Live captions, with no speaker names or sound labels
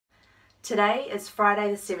Today is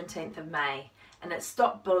Friday the 17th of May and it's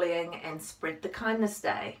Stop Bullying and Spread the Kindness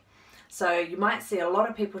Day. So you might see a lot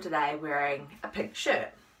of people today wearing a pink shirt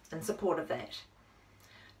in support of that.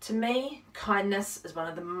 To me, kindness is one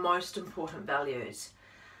of the most important values.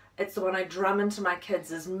 It's the one I drum into my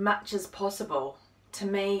kids as much as possible. To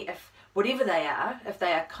me, if whatever they are, if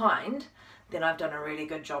they are kind, then I've done a really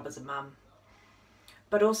good job as a mum.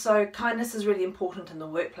 But also, kindness is really important in the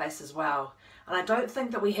workplace as well. And I don't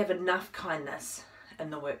think that we have enough kindness in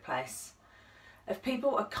the workplace. If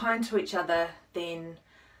people are kind to each other, then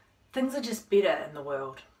things are just better in the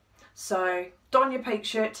world. So don your pink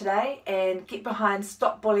shirt today and get behind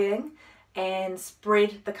Stop Bullying and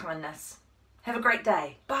spread the kindness. Have a great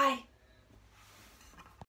day. Bye.